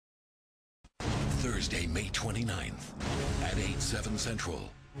Thursday, May 29th at 8/7 Central.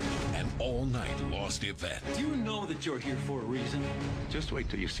 An all-night Lost event. Do you know that you're here for a reason? Just wait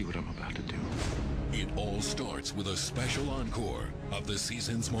till you see what I'm about to do. It all starts with a special encore of the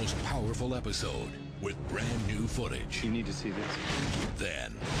season's most powerful episode with brand new footage. You need to see this.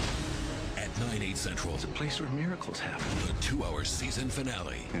 Then, at 9/8 Central, It's a place where miracles happen. the 2-hour season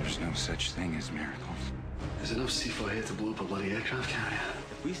finale. There's no such thing as miracles. There's enough C4 here to blow up a bloody aircraft carrier.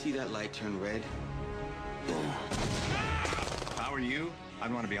 If we see that light turn red, If I were you,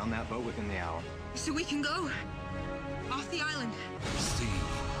 I'd want to be on that boat within the hour. So we can go off the island. See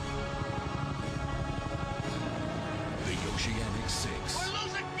the Oceanic 6 We're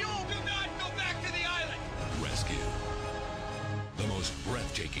losing fuel! Do not go back to the island! Rescue. The most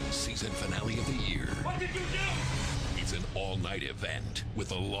breathtaking season finale of the year. What did you do? It's an all-night event with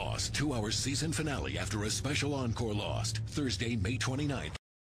the Lost 2-hour season finale after a special encore Lost. Thursday, May 29th.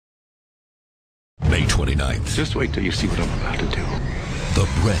 May 29th. Just wait till you see what I'm about to do. The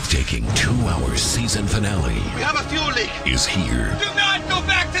breathtaking 2-hour season finale We have a fuel leak! is here. Do not go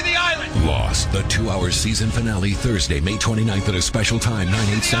back to the island! Lost, the 2-hour season finale Thursday, May 29th at a special time,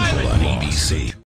 9/8 Central on ABC.